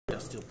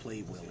still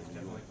play well in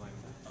New York?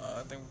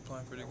 I think we're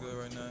playing pretty good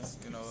right now.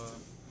 You know,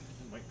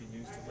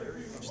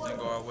 just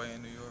didn't go our way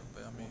in New York,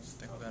 but I mean, I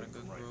think we got a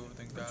good groove. I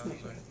think guys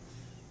are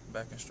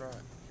back in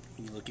stride.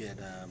 When you look at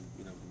the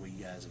way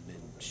you guys have been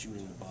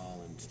shooting the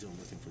ball and still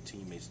looking for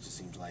teammates, it just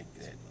seems like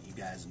that you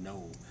guys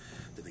know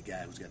that the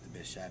guy who's got the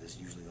best shot is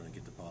usually going to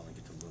get the ball and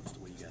get the looks.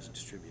 The way you guys are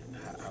distributing,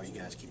 how are you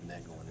guys keeping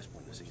that going at this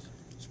point in the season?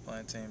 Just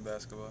playing team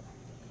basketball.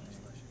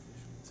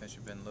 Since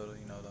you've been little,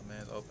 you know the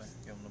man's open,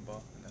 give him the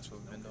ball, and that's what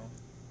we've been doing.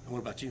 And what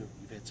about you?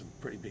 You've had some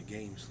pretty big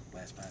games,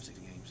 last 5-6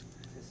 games.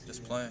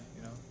 Just playing,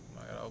 you know.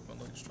 I got an open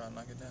look, just try to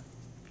knock it down.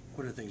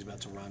 What are the things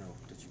about Toronto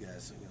that you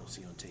guys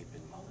see on tape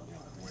and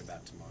worry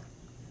about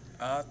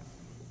tomorrow?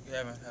 We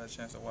haven't had a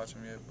chance to watch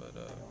them yet, but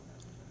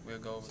we'll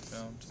go over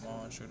film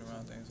tomorrow and shoot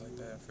around things like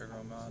that and figure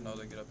them out. I know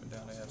they get up and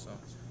down. They have some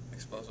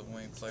explosive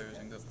wing players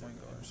and good point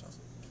guards, so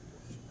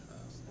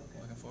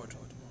looking forward to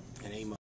it tomorrow. And